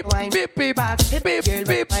 beep, beep, beep, beep, beep,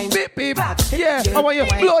 beep, beep, beep. Yeah, I want you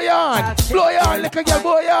blow your hand. Blow your hand like a girl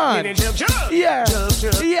blow your hand. Yeah,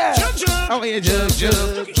 yeah. I want you jump.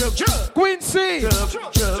 Quincy.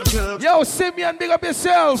 Yo, Simeon, big up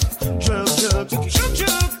yourself.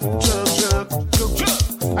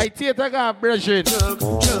 I theater got Bridget.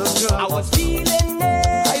 I was feeling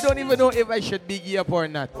it. don't even know if I should big you up or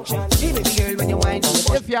not.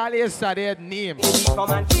 If you always said that name.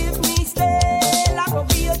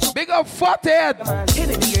 Big up Fathead.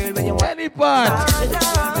 Any part.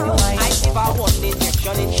 I give her one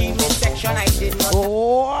injection in she midsection. I did not.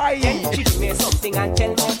 Why? She give me something and tell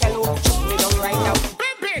me don't right now.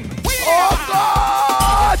 Oh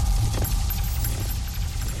God!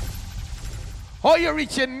 How you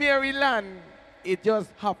reaching Maryland? It just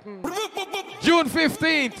happened. June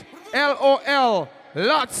 15th, LOL.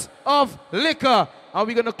 Lots of liquor. And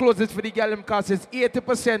we're gonna close it for the gal because it's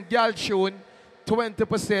 80% gal tune,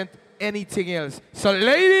 20% anything else. So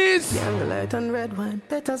ladies, Candlelight and red wine,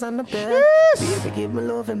 letters on the bed. Baby, give me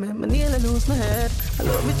love and make me nearly lose my head. I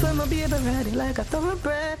love it when my baby ready like a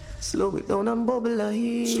thoroughbred. Slow it down and bubble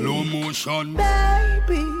like slow motion.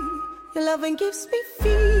 Baby, your loving gives me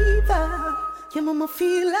fever. Your mama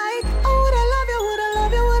feel like, oh, would I love you, would I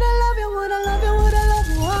love you, would I love you, would I love you, would I love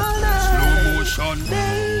you all night. Slow motion.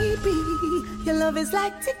 Baby, your love is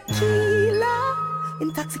like tequila,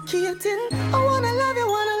 intoxicating. I wanna love you,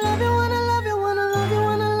 wanna love you, wanna love you, wanna love you,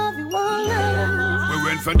 wanna love you all night. We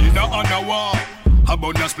went for dinner on a walk.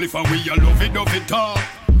 About the spliff and we a love it talk.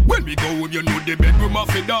 When we go home, you know the bedroom of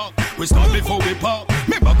the dark. We start before we pop.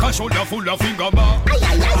 Me back and shoulder full of finger mark.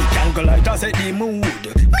 Jungle light has set the mood.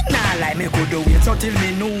 Me nah like me could do it until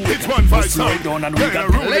me know. It's one fight slow down and we got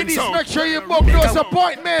ladies, make sure you book those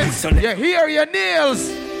appointments. You hear your nails.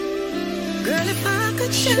 Girl, if I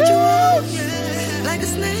could shut you up, yeah, like a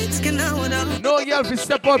snake skin out. No y'all fi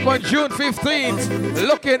step up on June 15th.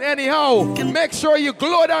 Looking anyhow. Make sure you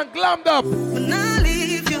glowed and glammed up. When I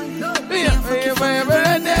leave you,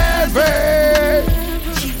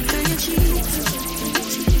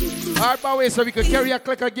 Alright, by the way, so we could carry a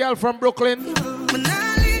click a girl from Brooklyn.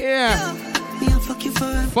 Yeah.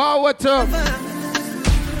 Forward to.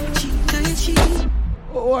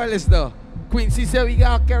 What is the Quincy said we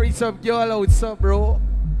gotta carry some girl out, so bro.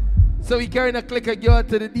 So we carrying a click a girl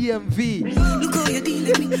to the DMV. Look how you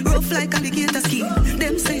dealing me, rough like alligator skin.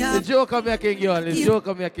 Them say the joke I'm making, girl. The joke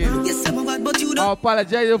I'm making. Yes, I'm bad, but you don't. I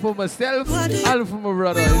apologize for myself and for my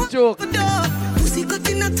brother. The joke. Pussy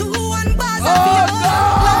cutting a 2-1 bars. Oh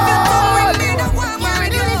God!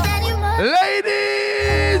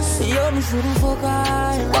 Ladies!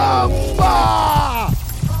 Bamba!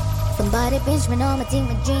 Somebody pinch me, know my team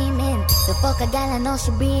is dreaming. The fuck a gal, I know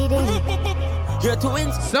she breathing. You're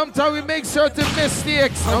twins. Sometimes we make certain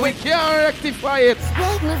mistakes and we can't rectify it.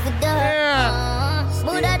 Break me for done. Yeah.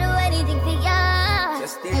 Would I do anything for ya?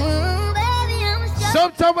 Baby, I'm just.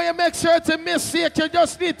 Sometimes when you make certain mistakes, you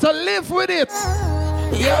just need to live with it.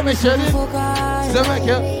 Yeah, me sure. So make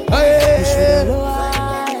you.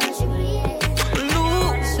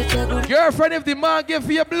 Girlfriend, if the man give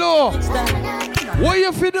you a blow, what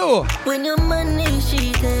you fi do? When your money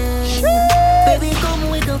cheating, baby, come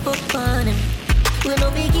we go fuck on him. We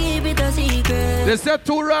no be keep it a secret. They said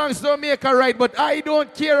 2 wrongs don't make a right, but I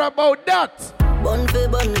don't care about that. Bun for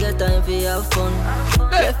bun, get time for your fun.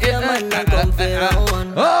 Left your man and come for your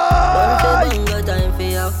one. Bun for bun, get time for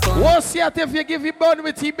your fun. What's that if you give him bun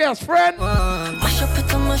with your best friend? Mash up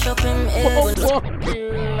it and mash up him.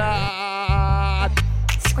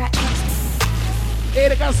 Hey,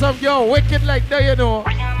 they got some girl wicked like that, you know.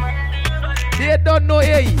 They don't know,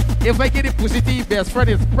 hey, if I get the pussy to your best friend,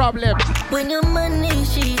 it's a problem. When your money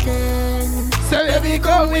cheating, so baby,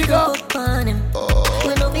 come, we go.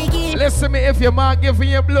 Listen me, if your man giving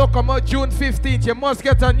you a blow, come out June 15th, you must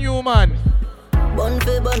get a new man. Bun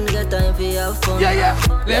for bun, get time for your fun. Yeah,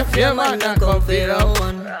 yeah. Left your man and come for your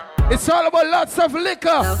one. It's all about lots of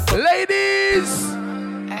liquor. Ladies!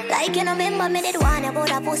 Like you know, remember me did one about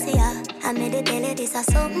a pussy, yeah. I made it tell you this is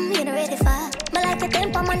something you know ready for. But like your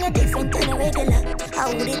temper, man, you're different to the regular.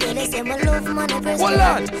 How would it tell you say my love, money,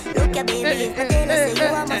 personal? Look your baby, if I tell you say you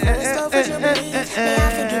are my first love, would you believe? Me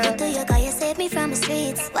have to give it to you, cause you saved me from the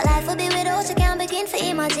streets. Well, life will be without you, can't begin to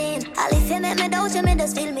imagine. All if you make me doubt you, me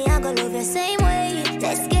just feel me, I go love you same way.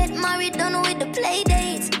 Let's get married, done with the play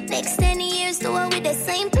dates. Next 10 years, do it with the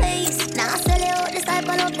same place. Now I sell you out, this type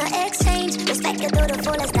of no exchange. Respect you to the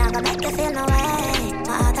fullest, now I make you feel no way.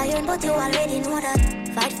 My heart iron, but you already know that.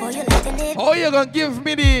 Fight for you like a need. Oh, you gonna give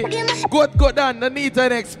me the good and the need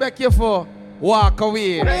and expect you for walk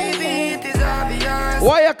away. Baby, it is obvious.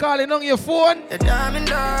 Why you calling on your phone? The diamond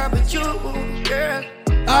dog with you, girl.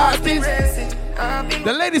 Artist.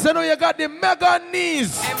 The ladies, I know you got the mega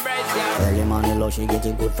knees. Early morning low, she get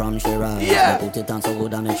it good from she rise. Yeah. Put it on so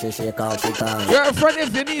good and make she shake out she ties. Girlfriend,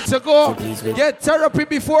 if you need to go, get therapy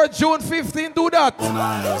before June 15, do that.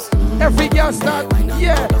 Every girl start,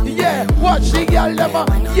 yeah. Watch the girl,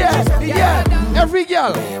 yeah. Every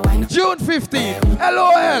girl, June 15,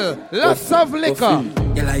 LOL, lots of liquor.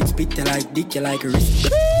 You like spit, you like dick, you like wrist.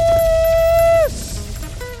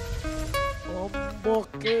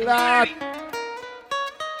 Bucklat.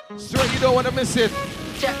 So you don't want to miss it.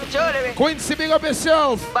 Check the jewelry. Quincy, big up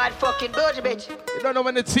yourself. Bad fucking budget, bitch. You don't know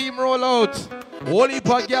when the team roll out. Whole heap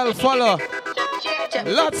of girl follow.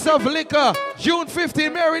 Lots of liquor. June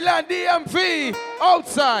 15, Maryland, DMV.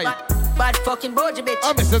 Outside. Bad fucking budget, bitch.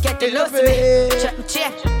 I'm Mr. Get the loss of me. Check my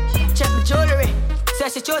chair. Check my jewelry.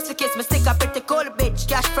 Says she chose to kiss me, stick up pretty cool, bitch.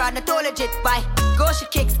 Cash fraud, not all legit. Bye. Go, she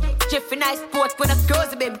kicks. Jiffy nice sports when I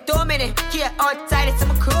close a bit. 2 minutes. Here outside, it's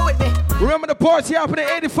some crew with me. Remember the party happening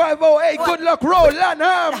 8508. Good luck, roll,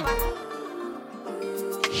 Lanham.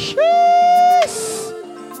 Cheers.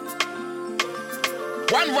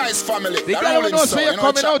 OneVoiceFamily. The girl knows so you're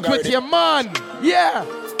coming out with your man. Yeah.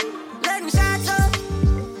 Let me shut up.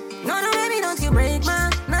 No, baby, don't you break my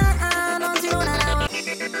don't you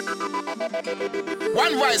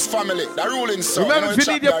OneVoiceFamily, the ruling song. Remember, if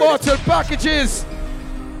you need your bottle packages,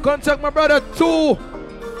 contact my brother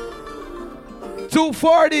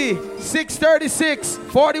 240 636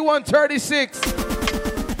 4136.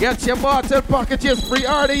 Get your bottle packages,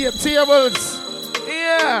 pre-order your tables.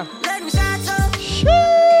 Yeah. Let me shut up.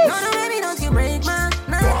 Cheers. No, baby, don't you break my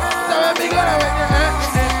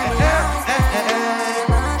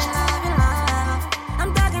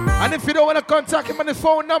And if you don't want to contact him on his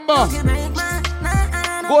phone number,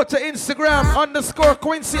 go to Instagram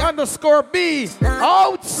 _Quincy_B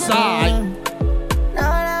outside.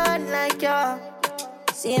 No one like you.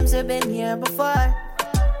 Seems you've been here before.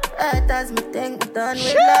 Right as me think me done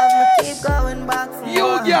with love, me keep going back for you,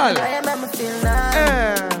 more. girl. I remember feel now.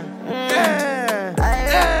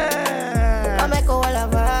 I make a wall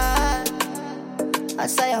of her. I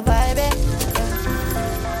say a vibe.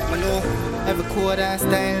 I know every quarter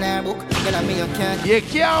style in our book. Girl, I mean you can't. You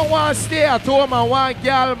can't want to stay at home and one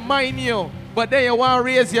girl mind you, but then you want to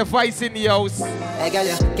raise your voice in the house. Hey girl,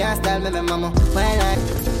 you can't style me, mama. Why not?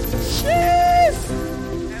 Jeez.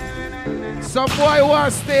 Some boy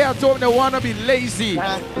want to stay at home, they want to be lazy.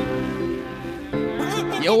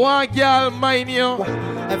 You want girl mind you,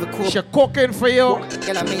 she cooking for you,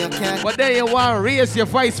 girl, I mean you can't. But then you want to raise your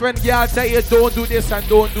voice when girl tell you don't do this and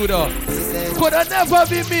don't do that. Could have never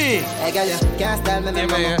be me. Hey girl, you can't style me,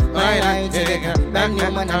 mama. Why not? Brand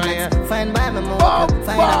new man and next. Find by my mama.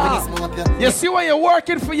 Find happiness more. You see when you're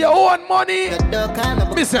working for your own money?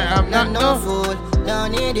 Me say I'm not no fool.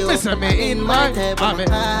 Don't need you. Me say me in my table. Get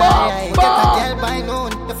a girl by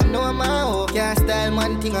noon. If you know my hoe, can't style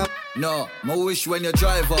man thing up. No, my wish when you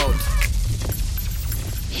drive out.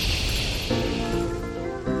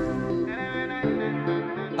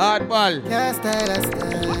 Djhardball.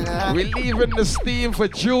 We're leaving the steam for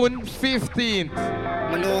June 15th.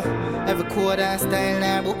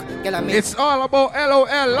 It's all about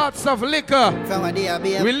LOL, lots of liquor.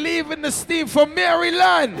 We're leaving the steam for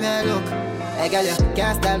Maryland. Hey girl, you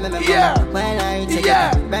can't style me, yeah.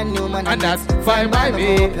 Brand new man, and that's fine by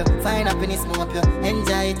me. Find happiness, smoke you.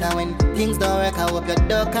 Enjoy it, and when things don't work, I hope you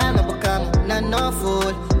don't come and become not no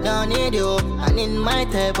fool. Don't need you, and in my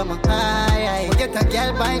type, I'm a high. Get a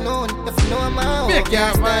girl by noon, if you know my own. Make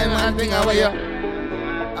your mind man thing away you. A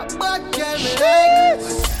bad girl me like.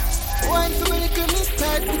 One for me little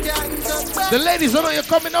mistake, put your hands up. The ladies know you're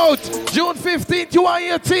coming out. June 15th, you want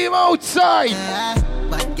your team outside.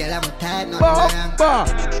 Bad girl, I'm a type, not Bumba.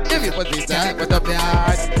 If you put it down, put up your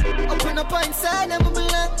heart. Open up inside, never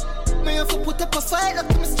belong. May have to put up a fight, up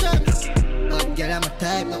to my strength. Bad girl, I'm a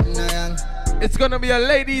type, not young. It's gonna be a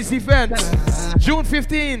ladies' event. June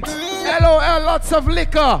 15th. LOL, lots of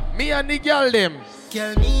liquor. Me and the girl them.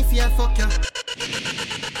 Girl, me if you fuck you.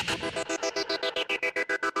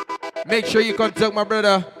 Make sure you contact my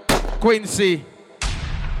brother Quincy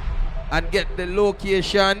and get the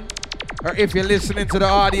location. Or if you're listening to the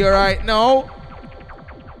audio right now,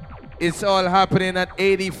 it's all happening at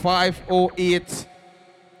 8508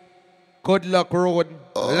 Good Luck Road,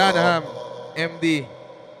 Lanham, MD.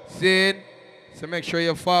 See? So make sure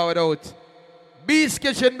you forward out. Beast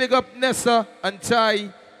Kitchen, big up Nessa and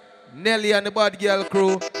Ty, Nelly and the Bad Girl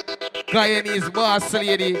crew, Guyanese boss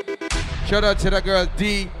lady. Shout out to the girl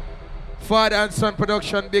D. Father and Son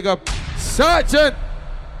Production, big up Sergeant.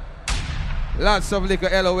 Lots of liquor,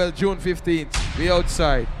 LOL, June 15th. We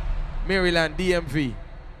outside. Maryland, DMV.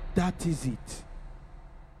 That is it.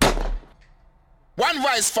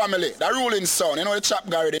 OneVoiceFamily, the ruling sound. You know the chap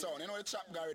Gary.